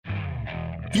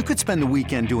You could spend the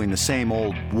weekend doing the same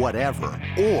old whatever,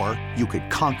 or you could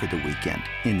conquer the weekend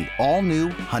in the all-new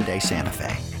Hyundai Santa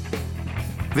Fe.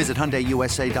 Visit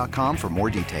HyundaiUSA.com for more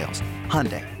details.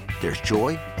 Hyundai, there's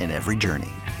joy in every journey.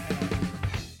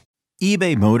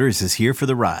 eBay Motors is here for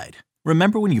the ride.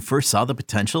 Remember when you first saw the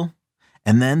potential?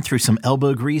 And then through some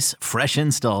elbow grease, fresh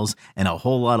installs, and a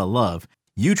whole lot of love,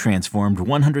 you transformed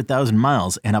 100,000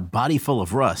 miles and a body full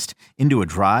of rust into a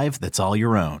drive that's all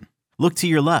your own. Look to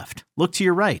your left. Look to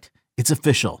your right. It's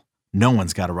official. No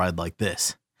one's got a ride like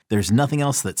this. There's nothing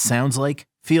else that sounds like,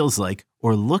 feels like,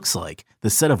 or looks like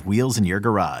the set of wheels in your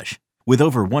garage. With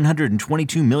over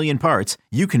 122 million parts,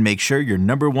 you can make sure your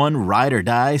number one ride or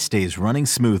die stays running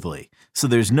smoothly. So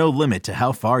there's no limit to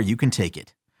how far you can take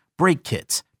it. Brake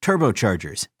kits,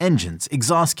 turbochargers, engines,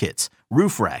 exhaust kits,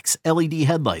 roof racks, LED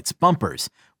headlights,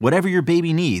 bumpers, whatever your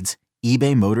baby needs,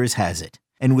 eBay Motors has it.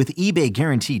 And with eBay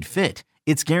Guaranteed Fit,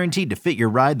 it's guaranteed to fit your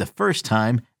ride the first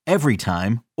time, every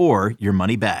time, or your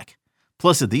money back.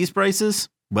 Plus, at these prices,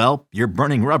 well, you're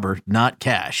burning rubber, not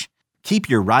cash. Keep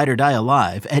your ride or die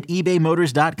alive at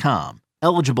ebaymotors.com.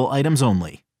 Eligible items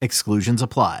only. Exclusions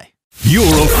apply. Your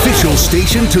official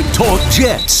station to talk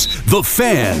Jets. The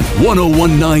Fan,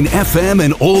 101.9 FM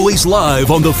and always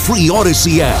live on the free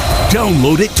Odyssey app.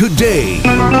 Download it today.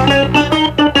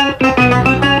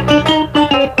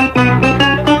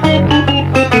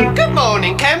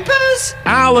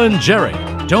 Alan Jerry.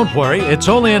 Don't worry, it's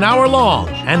only an hour long,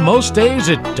 and most days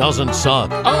it doesn't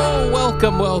suck. Oh,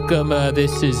 welcome.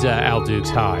 This is Al Dukes.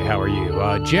 Hi, how are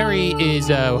you? Jerry is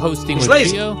hosting He's with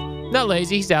lazy. Gio. Not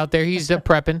lazy, he's out there. He's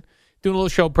prepping, doing a little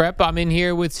show prep. I'm in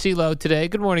here with CeeLo today.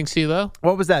 Good morning, CeeLo.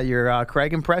 What was that, your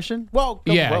Craig impression?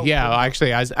 Yeah.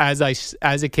 Actually, as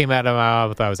it came out of my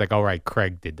mouth, I was like, all right,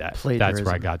 Craig did that. Plagiarism. That's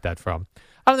where I got that from.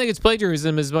 I don't think it's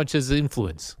plagiarism as much as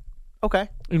influence. Okay.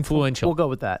 Influential. We'll go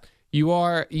with that.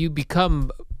 You become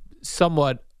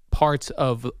somewhat parts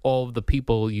of all of the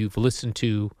people you've listened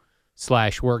to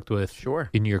 / worked with Sure.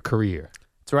 in your career.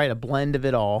 That's right, a blend of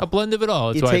it all. A blend of it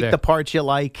all. You take the parts you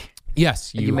like.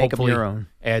 Yes, you make them hopefully your own.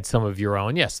 Add some of your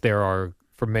own. Yes, there are,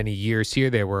 for many years here,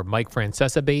 there were Mike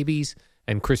Francesa babies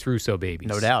and Chris Russo babies.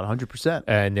 No doubt, 100%.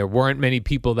 And there weren't many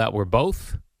people that were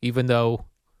both, even though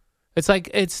it's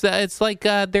like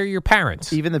they're your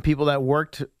parents. Even the people that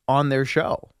worked on their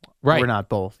show Right. were not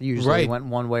both. Usually went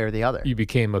one way or the other. You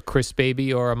became a Chris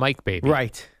baby or a Mike baby.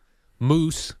 Right.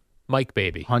 Moose, Mike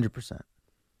baby. 100%.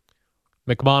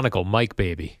 McMonagle, Mike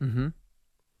baby. Mm-hmm.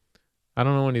 I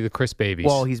don't know any of the Chris babies.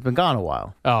 Well, he's been gone a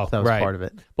while. Oh, so that was right. part of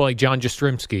it. Well, like John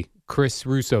Jastrzemski, Chris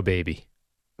Russo baby.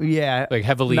 Yeah. Like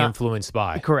heavily not- influenced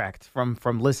by. Correct. From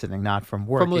listening, not from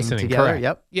working From listening, together. correct.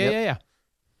 Yep. Yeah.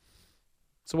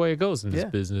 It's the way it goes in this Yeah.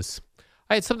 business.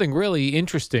 I had something really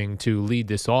interesting to lead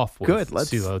this off with. Good.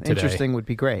 Let's. CeeLo, today. Interesting would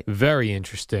be great. Very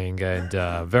interesting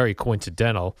and very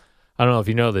coincidental. I don't know if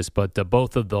you know this, but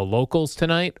both of the locals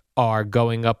tonight are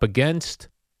going up against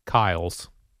Kyle's.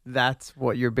 That's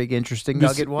what your big interesting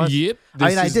nugget was? Yep.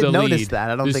 I is did the notice lead. that.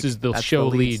 I don't this think is the that's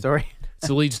show the lead story. It's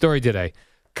the lead story today.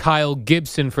 Kyle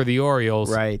Gibson for the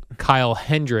Orioles. Right. Kyle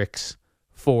Hendricks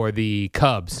for the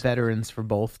Cubs. Veterans for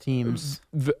both teams.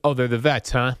 They're the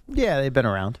vets, huh? Yeah, they've been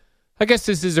around. I guess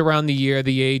this is around the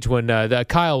age when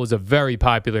Kyle was a very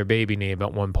popular baby name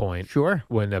at one point. Sure.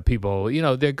 When people,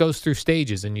 there goes through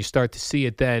stages, and you start to see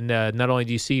it then. Not only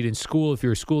do you see it in school if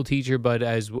you're a school teacher, but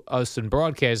as us in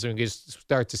broadcasting, you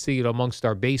start to see it amongst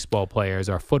our baseball players,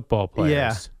 our football players.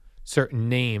 Yeah. Certain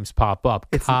names pop up.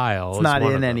 Kyle. It's not is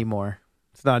one of in them. anymore.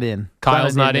 It's not in.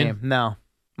 Kyle's not in? name. No.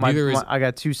 I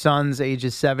got two sons,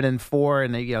 ages 7 and 4,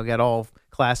 and they got all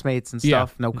classmates and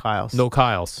stuff. Yeah. No Kyles. No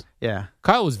Kyles. Yeah.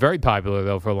 Kyle was very popular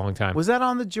though for a long time. Was that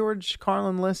on the George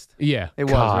Carlin list? Yeah, It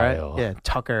Kyle. was, right? Yeah.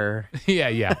 Tucker.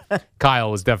 yeah.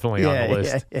 Kyle was definitely on the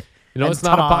list. Yeah. You know, And it's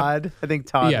not Todd. I think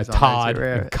Todd. Yeah, was on there, Todd too.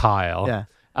 and Kyle. Yeah.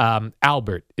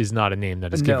 Albert is not a name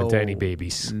that is given to any No.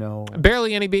 babies. No.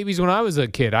 Barely any babies when I was a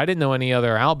kid. I didn't know any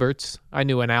other Alberts. I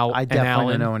knew an Al. I an definitely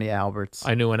Alan. don't know any Alberts.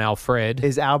 I knew an Alfred.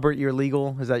 Is Albert your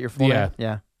legal? Is that your full Yeah. name?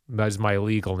 Yeah. That's my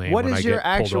legal name. What when is I your get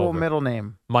pulled actual over. middle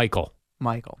name? Michael.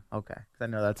 Michael. Okay. 'Cause I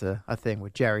know that's a thing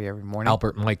with Jerry every morning.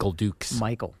 Albert Michael Dukes.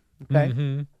 Michael. Okay.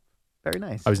 Mhm. Very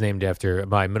nice. I was named after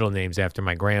my middle name's after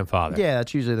my grandfather. Yeah,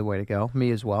 that's usually the way to go.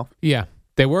 Me as well. Yeah.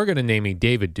 They were going to name me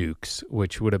David Dukes,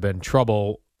 which would have been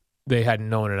trouble. They hadn't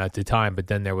known it at the time, but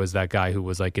then there was that guy who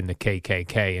was like in the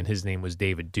KKK, and his name was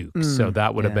David Dukes. So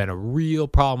that would have yeah. been a real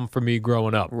problem for me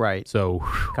growing up. Right. So,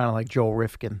 Kind of like Joel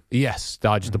Rifkin. yes,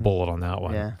 dodged the bullet on that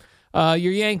one. Yeah.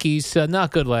 Your Yankees,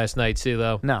 not good last night,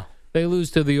 CeeLo. No. They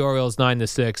lose to the Orioles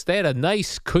 9-6. They had a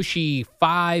nice, cushy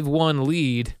 5-1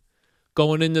 lead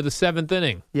going into the 7th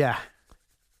inning. Yeah.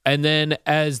 And then,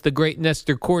 as the great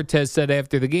Nestor Cortez said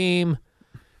after the game,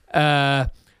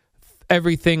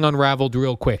 everything unraveled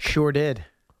real quick. Sure did.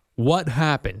 What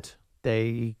happened?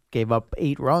 They gave up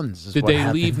 8 runs. Did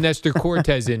they leave Nestor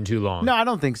Cortez in too long? No, I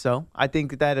don't think so. I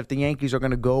think that if the Yankees are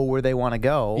going to go where they want to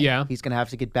go, he's going to have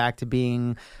to get back to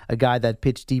being a guy that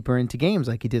pitched deeper into games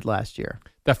like he did last year.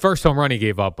 That first home run he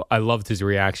gave up, I loved his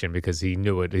reaction because he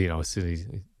knew it. As soon as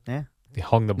he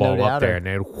hung the ball up there, and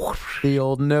then the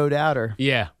old no doubter.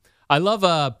 Yeah, I love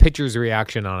a pitcher's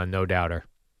reaction on a no doubter.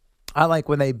 I like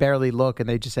when they barely look and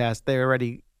they just ask. They're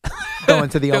already going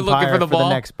to the umpire for the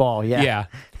next ball. Yeah.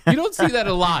 You don't see that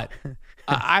a lot.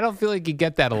 I don't feel like you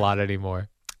get that a lot anymore.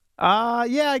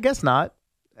 Yeah, I guess not.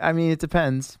 I mean, it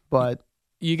depends, but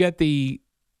you get the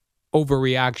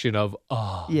overreaction of,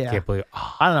 I can't believe it.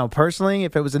 Oh. I don't know. Personally,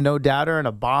 if it was a no doubter and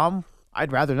a bomb,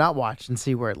 I'd rather not watch and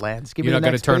see where it lands. You're not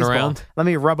going to turn around? Let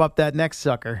me rub up that next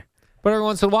sucker. But every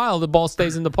once in a while, the ball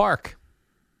stays in the park.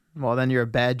 Well, then you're a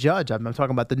bad judge. I'm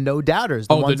talking about the no doubters,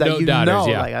 the ones that you know,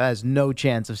 like that has no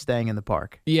chance of staying in the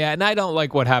park. Yeah, and I don't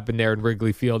like what happened there in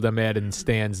Wrigley Field. I'm adding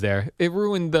stands there. It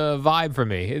ruined the vibe for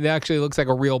me. It actually looks like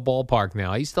a real ballpark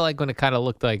now. I used to like when it kind of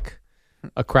looked like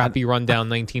a crappy rundown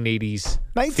 1980s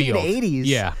 1980s? field.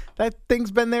 Yeah. That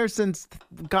thing's been there since,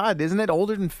 God, isn't it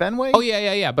older than Fenway? Oh,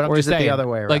 yeah. But I'm just saying. Or is it the other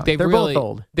way around? Like They're both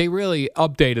old. They really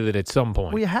updated it at some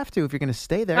point. Well, you have to if you're going to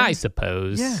stay there. I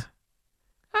suppose. Yeah.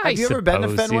 Have you ever been to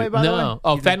Fenway, by the way? No.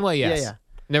 Oh, Fenway, yes. Yeah.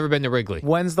 Never been to Wrigley.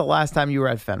 When's the last time you were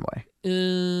at Fenway?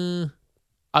 I'm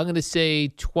going to say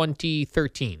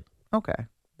 2013. Okay.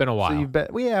 Been a while. So you've been,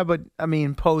 but I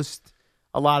mean, post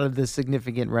a lot of the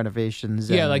significant renovations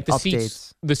and like the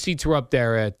updates. The seats were up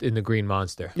there in the Green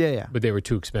Monster. Yeah. But they were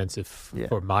too expensive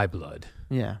for my blood.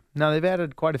 Yeah. No, they've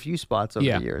added quite a few spots over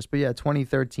the years. But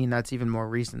 2013, that's even more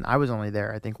recent. I was only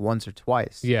there, I think, once or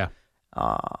twice. Yeah.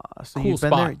 So cool you've been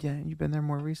spot. there. Yeah, you've been there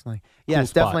more recently. Yeah, cool it's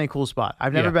spot. definitely a cool spot.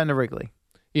 I've never been to Wrigley.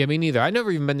 Yeah, me neither. I've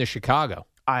never even been to Chicago.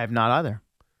 I have not either.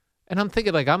 And I'm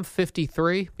thinking, like, I'm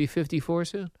 53, be 54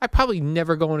 soon. I probably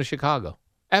never go into Chicago,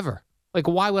 ever. Like,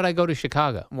 why would I go to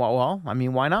Chicago? Well, I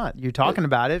mean, why not? You're talking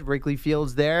about it. Wrigley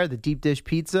Field's there, the deep dish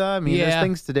pizza. I mean, there's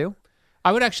things to do.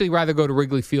 I would actually rather go to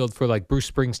Wrigley Field for, like,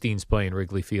 Bruce Springsteen's playing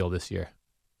Wrigley Field this year.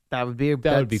 That would be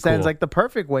sounds cool. like the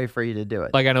perfect way for you to do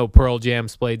it. Like, I know Pearl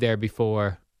Jam's played there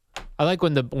before. I like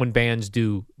when bands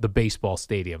do the baseball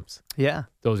stadiums. Yeah.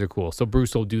 Those are cool. So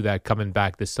Bruce will do that coming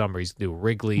back this summer. He's going to do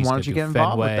Wrigley. Why don't you get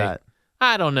involved with that?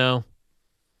 I don't know.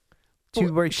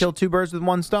 Kill two birds with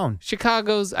one stone.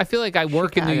 I feel like I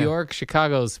work in New York.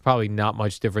 Chicago's probably not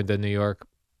much different than New York.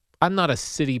 I'm not a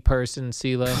city person,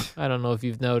 CeeLo. I don't know if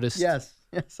you've noticed. Yes,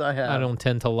 I have. I don't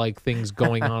tend to like things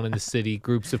going on in the city.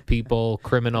 Groups of people,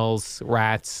 criminals,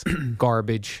 rats,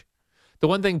 garbage. The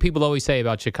one thing people always say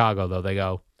about Chicago, though, they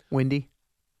go, windy.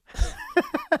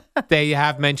 They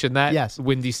have mentioned that. Yes.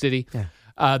 Windy city.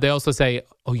 Yeah. They also say,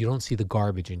 you don't see the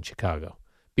garbage in Chicago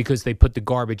because they put the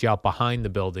garbage out behind the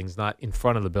buildings, not in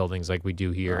front of the buildings like we do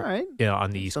here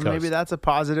on the East Coast. So maybe that's a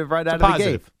positive out of the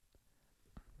gate.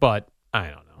 But I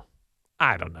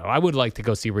don't know. I would like to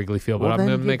go see Wrigley Field, but I'm going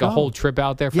to make a whole trip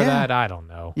out there for that. I don't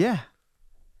know. Yeah.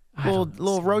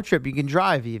 Little road trip. You can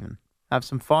drive even. Have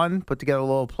some fun. Put together a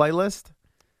little playlist.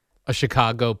 A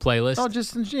Chicago playlist? Oh,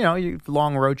 just,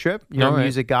 long road trip. You're a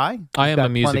music guy. I am a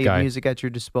music guy. guy. Of music at your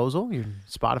disposal. Your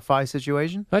Spotify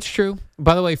situation. That's true.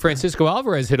 By the way, Francisco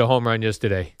Alvarez hit a home run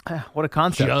yesterday. What a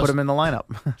concept. Put him in the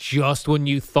lineup. Just when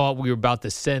you thought we were about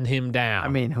to send him down. I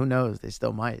mean, who knows? They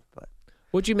still might. But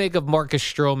what'd you make of Marcus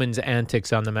Stroman's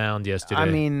antics on the mound yesterday? I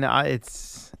mean,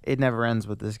 it never ends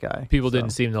with this guy. People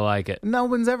didn't seem to like it. No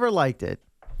one's ever liked it.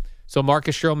 So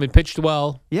Marcus Stroman pitched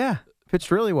well. Yeah,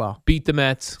 pitched really well. Beat the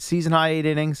Mets. Season high 8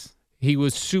 innings. He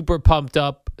was super pumped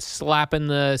up, slapping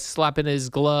his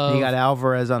glove. He got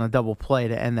Alvarez on a double play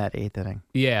to end that 8th inning.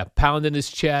 Yeah, pounding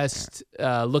his chest,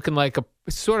 looking like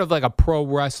sort of like a pro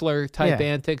wrestler type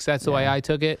antics. That's the way I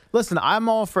took it. Listen, I'm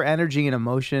all for energy and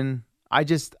emotion. I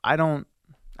don't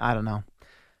know.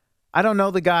 I don't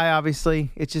know the guy,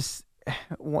 obviously. It's just,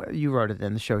 you wrote it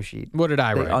in the show sheet. What did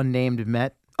I write? The unnamed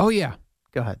Met. Oh, yeah.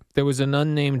 Go ahead. There was an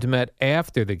unnamed Met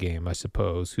after the game, I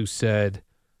suppose, who said,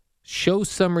 show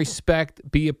some respect,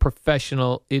 be a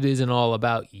professional. It isn't all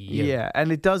about you. Yeah, and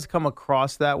it does come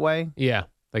across that way. Yeah,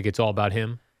 like it's all about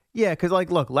him. Yeah, because,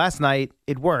 look, last night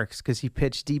it works because he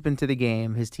pitched deep into the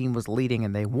game. His team was leading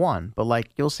and they won. But,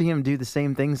 you'll see him do the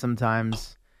same thing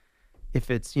sometimes if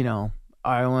it's,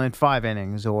 I only had 5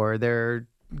 innings or their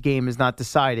game is not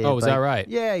decided. Oh, is that right?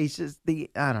 Yeah, he's just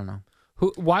I don't know.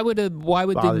 Why would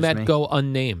the Met go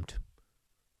unnamed?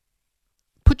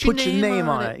 Put your name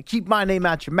on it. Keep my name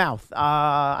out your mouth.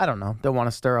 I don't know. Don't want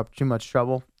to stir up too much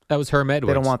trouble. That was Herm Edwards.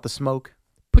 They don't want the smoke.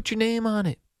 Put your name on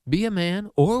it. Be a man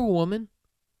or a woman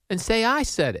and say I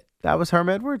said it. That was Herm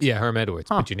Edwards? Yeah, Herm Edwards.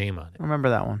 Huh. Put your name on it. I remember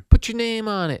that one. Put your name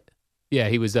on it. Yeah,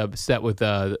 he was upset with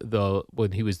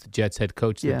when he was the Jets head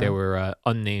coach that Yeah. there were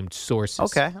unnamed sources.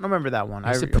 Okay, I don't remember that one. He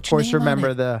I, said, of "Put your course, name on remember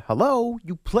it." the hello,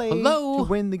 you play Hello. to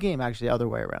win the game. Actually, the other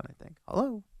way around, I think.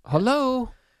 Hello.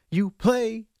 You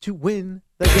play to win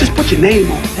the game. Just put your name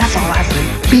on it. That's all I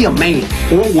say. Be a man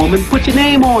or a woman. Put your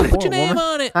name on it. Put your name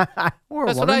on it. Or a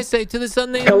That's what woman. I say to this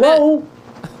unnamed Hello?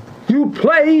 You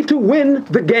play to win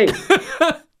the game.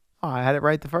 Oh, I had it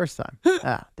right the first time.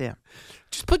 Damn.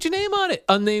 Just put your name on it.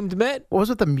 Unnamed Met. What was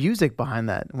with the music behind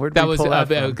that? Where did That we was pull that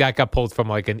from? that got pulled from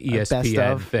like an Best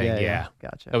ESPN of? thing. Yeah, Yeah, yeah.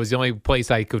 Gotcha. That was the only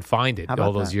place I could find it How about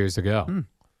all those that? years ago.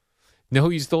 No,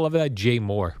 who used to love that? Jay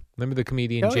Moore. Remember the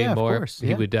comedian Oh, Jay yeah, of Moore? course, He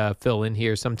yeah. would fill in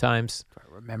here sometimes. I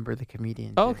remember the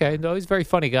comedian. Oh, Jay. okay, no, he's a very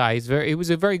funny guy. He was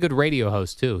a very good radio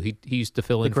host too. He used to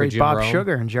fill The in for great Jim Bob Rome.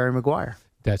 Sugar and Jerry Maguire.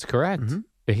 That's correct. Mm-hmm.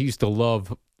 And he used to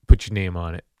love put your name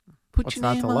on it. Put What's your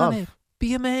not name to on love? it.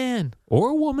 Be a man or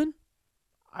a woman.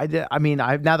 I mean,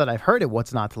 now that I've heard it,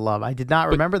 what's not to love? I did not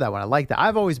remember that one. I like that.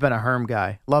 I've always been a Herm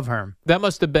guy. Love Herm. That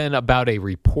must have been about a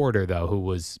reporter though who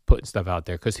was putting stuff out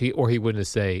there because he wouldn't have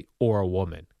say or a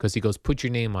woman because he goes put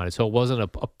your name on it. So it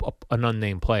wasn't an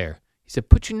unnamed player. He said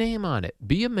put your name on it.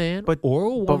 Be a man or a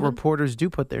woman. But reporters do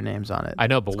put their names on it. I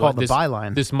know, but it's what called the this,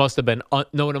 byline. This must have been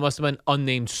no, it must have been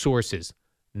unnamed sources,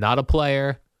 not a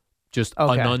player, just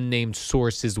Okay. an unnamed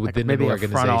sources Like within maybe an a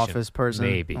organization. front office person.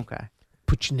 Maybe. Okay.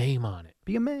 Put your name on it,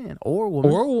 Be a man or a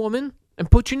woman. or a woman, and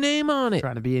put your name on it.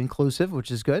 Trying to be inclusive, which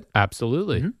is good.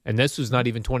 Absolutely. And this was not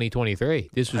even 2023.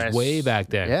 This was Yes. way back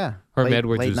then. Yeah. Herm late,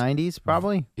 Edwards late was 90s,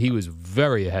 probably. he was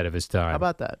very ahead of his time. How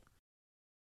about that?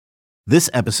 This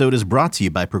episode is brought to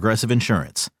you by Progressive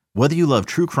Insurance. Whether you love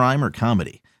true crime or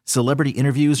comedy, celebrity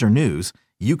interviews or news,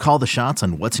 you call the shots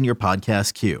on what's in your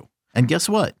podcast queue. And guess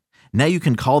what? Now you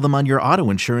can call them on your auto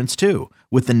insurance too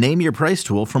with the Name Your Price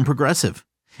tool from Progressive.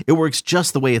 It works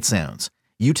just the way it sounds.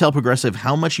 You tell Progressive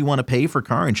how much you want to pay for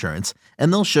car insurance,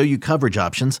 and they'll show you coverage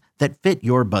options that fit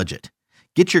your budget.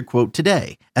 Get your quote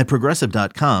today at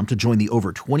Progressive.com to join the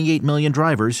over 28 million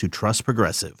drivers who trust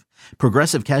Progressive.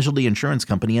 Progressive Casualty Insurance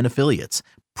Company and Affiliates.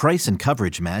 Price and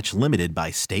coverage match limited by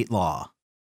state law.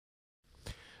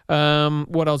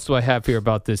 What else do I have here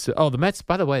about this? Oh, the Mets,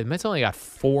 by the way, the Mets only got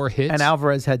 4 hits. And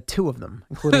Alvarez had 2 of them,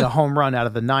 including a home run out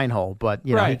of the 9-hole, but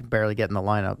you know, he Right. can barely get in the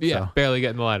lineup. Yeah, So. barely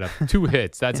getting the lineup. 2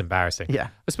 hits. That's embarrassing. Yeah.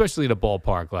 Especially in a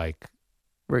ballpark like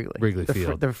Wrigley The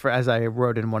Field. as I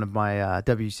wrote in one of my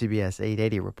WCBS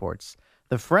 880 reports,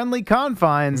 the friendly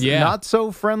confines, Yeah. not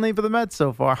so friendly for the Mets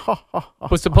so far.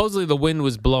 But supposedly the wind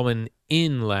was blowing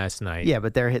in last night. Yeah,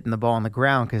 but they're hitting the ball on the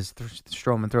ground because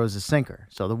Stroman throws a sinker.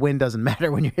 So the wind doesn't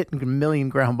matter when you're hitting a million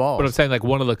ground balls. But I'm saying like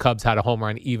one of the Cubs had a home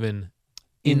run even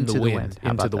in Into the the wind. wind. How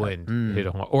Into about the that? wind. Mm. Hit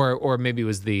a home, or maybe it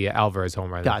was the Alvarez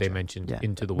home run that they Gotcha. mentioned Yeah.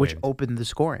 into the Which wind. opened the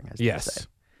scoring, as they say. Yes.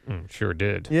 Sure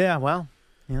did. Yeah, well,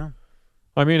 you know.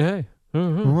 I mean, hey.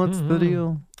 What's the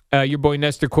deal? Your boy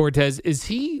Nestor Cortez,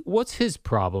 what's his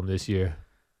problem this year?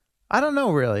 I don't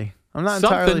know, really. I'm not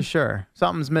Something. entirely sure.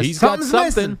 Something's missing. He's got Something's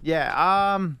something. missing.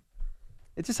 Yeah.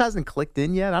 It just hasn't clicked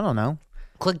in yet. I don't know.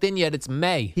 Clicked in yet, it's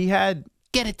May. He had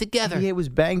Get it together. He was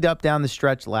banged up down the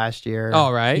stretch last year.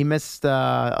 All right. He missed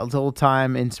a little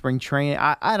time in spring training.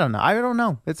 I don't know. I don't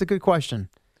know. It's a good question.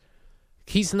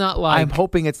 He's not like I'm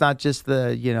hoping it's not just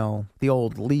the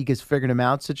old league has figured him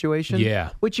out situation.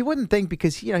 Yeah. Which you wouldn't think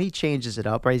because he changes it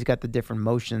up, right? He's got the different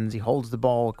motions. He holds the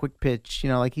ball, a quick pitch.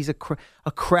 Like he's a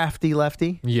crafty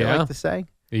lefty. I Yeah. like to say.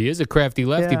 He is a crafty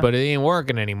lefty, Yeah. but it ain't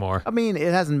working anymore. I mean,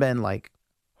 it hasn't been like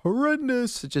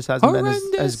horrendous. It just hasn't been as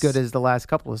Horrendous. good as the last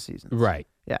couple of seasons. Right.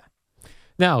 Yeah.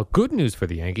 Now, good news for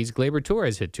the Yankees. Gleyber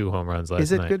Torres hit 2 home runs last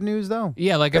Is it night. good news though?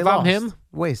 Yeah, like They if I'm lost. him,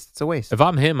 Waste. It's a waste. if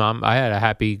I'm him, I had a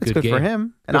happy, It's good game. for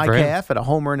him. An Good for him. IKF and a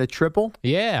homer and a triple.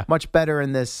 Yeah. Much better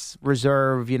in this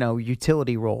reserve,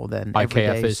 utility role than IKF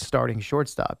everyday is- starting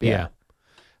shortstop. Yeah.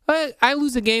 I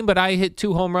lose a game, but I hit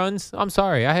 2 home runs. I'm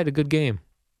sorry. I had a good game.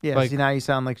 Yeah. Like- See, now you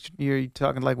sound like you're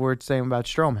talking like we're saying about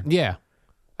Stroman. Yeah.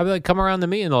 I'd be like, come around to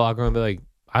me in the locker room and be like,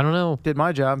 I don't know. Did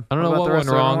my job. I don't know about what the rest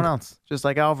went of wrong. everyone else. Just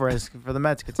like Alvarez for the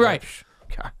Mets. Could say, Right.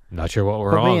 God. Not sure what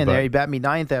we're Put on. me in but there. He bat me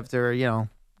ninth after,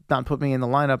 not put me in the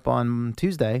lineup on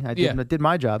Tuesday. I did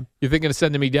my job. You're thinking of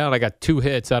sending me down. I got 2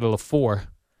 hits out of the 4.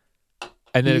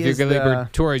 And then He if is you're Gleyber the-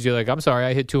 Torres, you're like, I'm sorry,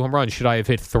 I hit 2 home runs. Should I have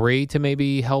hit 3 to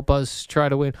maybe help us try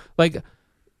to win? Like,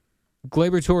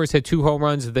 Gleyber Torres had 2 home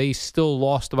runs. They still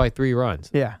lost by 3 runs.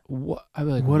 Yeah. What? I'd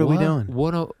be like, What are we doing?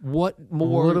 What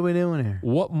more? What are we doing here?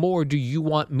 What more do you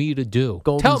want me to do?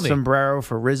 Golden Tell me. sombrero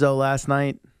for Rizzo last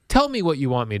night. Tell me what you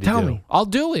want me to Tell do. me. I'll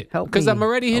do it. Help Because me I'm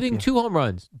already help hitting you. 2 home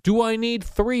runs. Do I need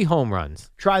 3 home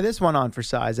runs? Try this one on for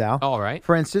size, Al. All right.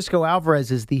 Francisco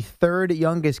Alvarez is the 3rd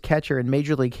youngest catcher in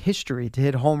Major League history to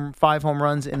hit 5 home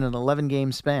runs in an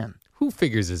 11-game span. Who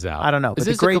figures this out? I don't know, Is but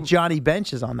the this a great Johnny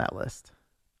Bench is on that list.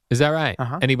 Is that right?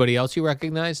 Uh-huh. Anybody else you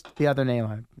recognized? The other name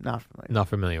I'm not familiar with. Not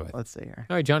familiar with. Let's see here.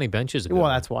 All right, Johnny Bench is a good Well,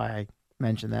 one. that's why I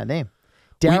mentioned that name.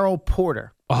 Daryl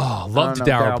Porter. Oh, I loved don't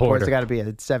know, Daryl Porter. It's got to be a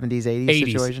 70s, 80s,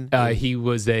 situation. 80s.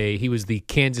 He was the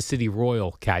Kansas City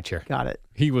Royal catcher. Got it.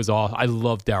 He was all. I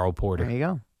love Daryl Porter. There you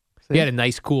go. He had a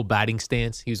nice, cool batting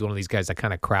stance. He was one of these guys that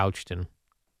kind of crouched and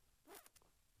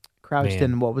Crouched Man.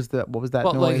 in what was that Well,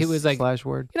 noise like, he was like- slash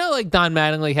word? like Don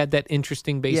Mattingly had that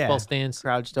interesting baseball Yeah, stance.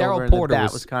 crouched over Daryl and the Porter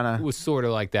bat was kinda- was sort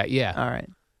of like that. Yeah, All right.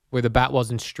 where the bat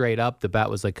wasn't straight up, the bat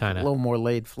was like A kind of little more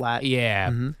laid flat. yeah.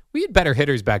 Mhm. We had better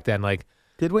hitters back then. Like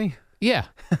Did we? yeah,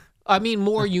 I mean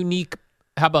more unique.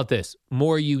 How about this?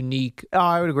 More unique Oh,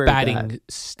 I would agree with batting that.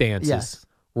 stances. Yes.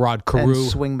 Rod And Carew.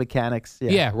 swing mechanics.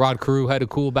 Yeah. Rod Carew had a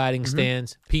cool batting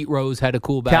stance. Pete Rose had a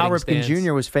cool batting Cal Ripken stance.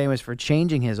 Jr. was famous for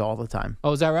changing his all the time.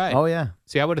 Oh, is that right? Oh, yeah.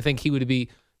 See, I would have think he would be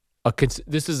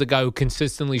this is a guy who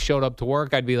consistently showed up to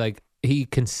work. I'd be like, he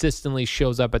consistently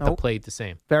shows up at the Nope. plate the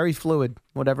same. Very fluid.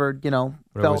 Whatever, Whatever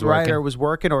felt was right working. or was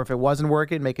working, or if it wasn't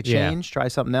working, make a Yeah. change, try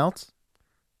something else.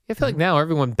 I feel like now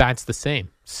everyone bats the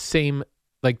same. Same,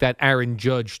 like that Aaron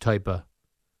Judge type of.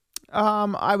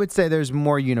 I would say there's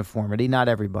more uniformity. Not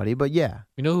everybody, but yeah.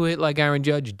 You know who hit like Aaron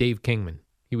Judge? Dave Kingman.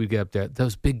 He would get up there.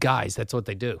 Those big guys, that's what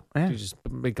they do. Yeah. They just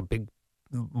make a big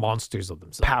monsters of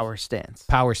themselves. Power stance.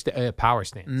 Power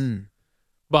stance. Mm.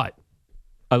 But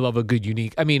I love a good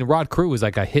unique. I mean, Rod Carew was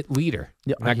like a hit leader.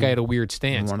 Yeah, that guy had a weird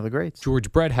stance. One of the greats. George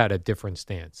Brett had a different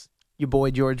stance. Your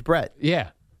boy George Brett. Yeah.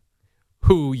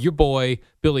 Who your boy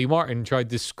Billy Martin tried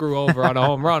to screw over on a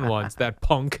home run once, that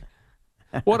punk.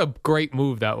 What a great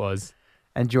move that was.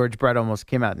 And George Brett almost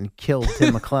came out and killed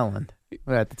Tim McClelland.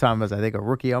 Who at the time was, I think, a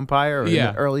rookie umpire or in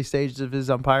Yeah. the early stages of his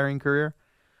umpiring career.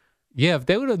 Yeah, if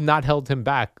they would have not held him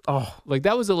back. Oh. Like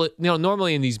that was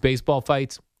normally in these baseball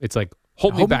fights, it's like,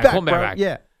 hold me back, hold me bro. back.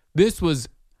 Yeah. This was,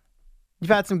 You've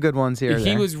had some good ones here. or he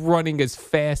there. was running as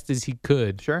fast as he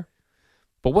could. Sure.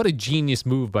 But what a genius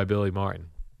move by Billy Martin.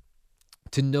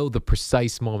 To know the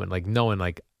precise moment, like knowing,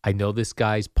 like, I know this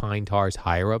guy's pine tar's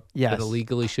higher up Yes. than it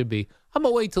legally should be. I'm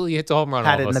going to wait till he hits a home run.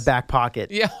 Had all it of in the us. back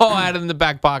pocket. Yeah, I had it in the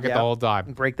back pocket Yeah. the whole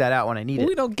time. Break that out when I need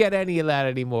We it. don't get any of that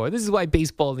anymore. This is why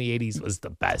baseball in the 80s was the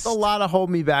best. A lot of hold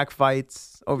me back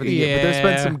fights over the years, but Yeah.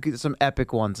 there's been some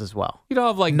epic ones as well. You don't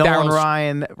have like Nolan Darryl.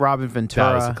 Ryan, Robin Ventura.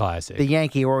 That was a classic. The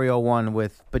Yankee Oriole one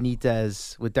with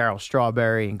Benitez, with Darryl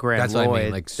Strawberry and Graham That's Lloyd. what I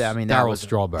mean. Like that Darryl was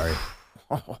Strawberry.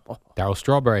 Darryl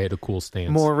Strawberry had a cool stance.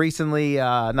 more recently,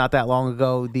 not that long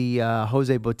ago, the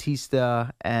Jose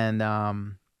Bautista and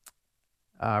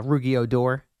Rugi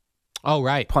Odor Oh,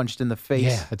 right. punched in the face.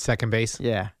 Yeah, at second base.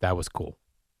 Yeah. That was cool.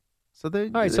 So there.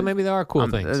 All right, so maybe there are cool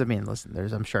things. I mean, listen,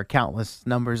 there's I'm sure countless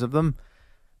numbers of them,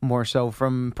 more so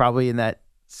from probably in that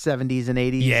 70s and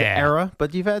 80s Yeah. era.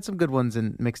 But you've had some good ones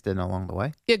mixed in along the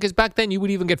way. Yeah, because back then you would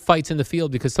even get fights in the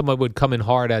field because someone would come in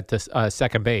hard at the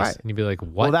second base, Right. and you'd be like,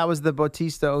 "What?" Well, that was the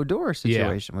Bautista Odor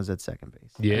situation. Was at second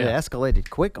base. Yeah. And it escalated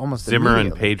quick, almost Zimmer and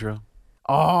immediately. Pedro.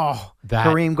 Oh, That-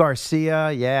 Kareem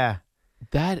Garcia. Yeah,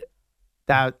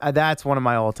 that's one of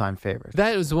my all-time favorites.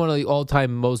 That was one of the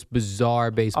all-time most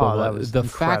bizarre baseball. Oh, that moments. was the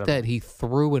incredible. fact that he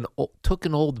took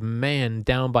an old man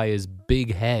down by his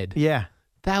big head. Yeah.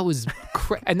 That was,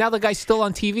 and now the guy's still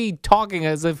on TV talking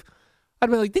as if I'd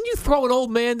be like, "Didn't you throw an old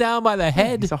man down by the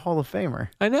head?" He's a Hall of Famer.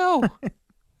 I know. One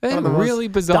That's of the really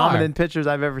most bizarre. dominant pitchers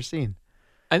I've ever seen.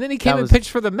 And then he came That and was- pitched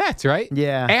for the Mets, right?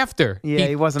 Yeah. After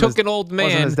He wasn't took as, an old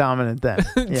wasn't man as dominant then.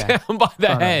 Yeah. down by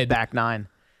the On a head. back nine.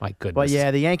 My goodness. But yeah,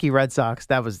 the Yankee Red Sox,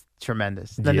 that was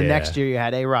tremendous. Then the Yeah. next year you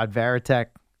had A-Rod Varitek.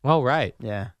 Oh, right.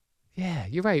 Yeah. Yeah,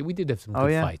 you're right. We did have some Oh,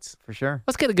 good yeah. fights. For sure.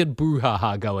 Let's get a good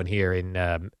brouhaha going here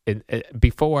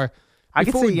before I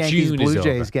could before see Yankees June Blue is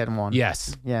Jays over. getting one.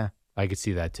 Yes, Yeah. I could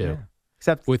see that too. Yeah.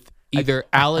 Except With either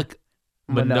Alec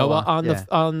Manoah on yeah.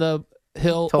 the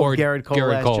hill told or Garrett Cole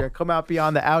last year, come out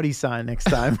beyond the Audi sign next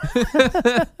time.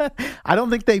 I don't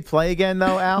think they play again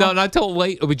though, Al. No, not till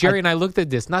late. But Jerry and I looked at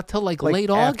this. Not till like late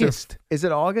after- August. Is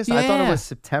it August? I thought it Yeah. was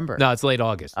September. No, it's late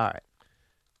August. All right.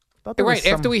 Thought there You're was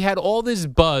right. After some- we had all this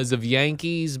buzz of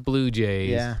Yankees, Blue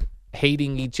Jays, Yeah.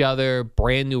 hating each other,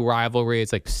 brand new rivalry,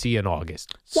 it's like, see you in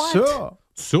August.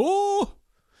 So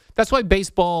that's why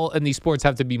baseball and these sports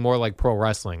have to be more like pro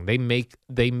wrestling. They make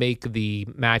the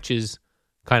matches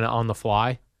kind of on the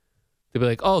fly. They'll be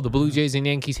like, oh, the Blue Jays and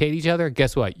Yankees hate each other.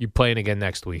 Guess what? You're playing again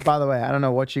next week. By the way, I don't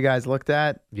know what you guys looked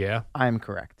at. Yeah, I'm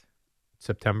correct.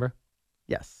 September.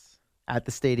 Yes. at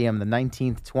the stadium the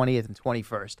 19th, 20th, and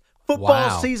 21st.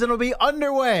 Football season will be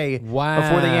underway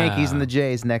before the Yankees and the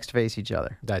Jays next face each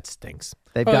other. That stinks.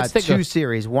 They've got two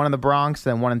series, one in the Bronx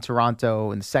and one in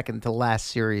Toronto in the second to last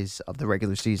series of the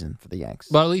regular season for the Yanks.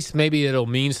 Well, at least maybe it'll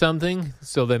mean something,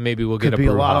 so then maybe we'll get Could be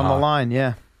a lot on the line,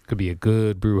 yeah. Could be a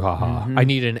good brouhaha. Mm-hmm. I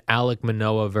need an Alek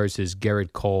Manoah versus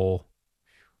Garrett Cole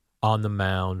on the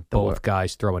mound, both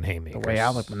guys throwing haymakers. The way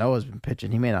Alek Manoah's been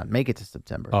pitching, he may not make it to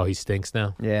September. Oh, he stinks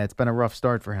now? Yeah, it's been a rough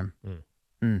start for him.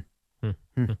 All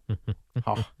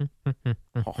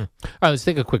right, let's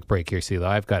take a quick break here, CeeLo.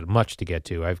 I've got much to get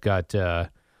to. I've got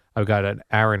an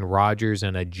Aaron Rodgers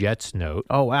and a Jets note.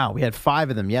 Oh, wow. We had 5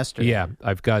 of them yesterday. Yeah,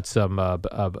 I've got some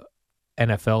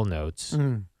NFL notes.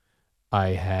 I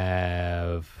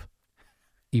have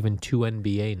even 2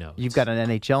 NBA notes. You've got an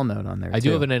NHL note on there, I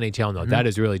do have an NHL note. That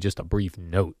is really just a brief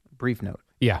note. Brief note.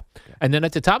 Yeah. Okay. And then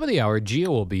at the top of the hour, Gio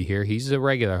will be here. He's a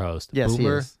regular host. Yes,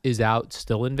 Boomer he is. out,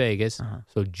 still in Vegas.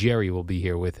 So Jerry will be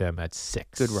here with him at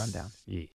 6. Good rundown. Yeah.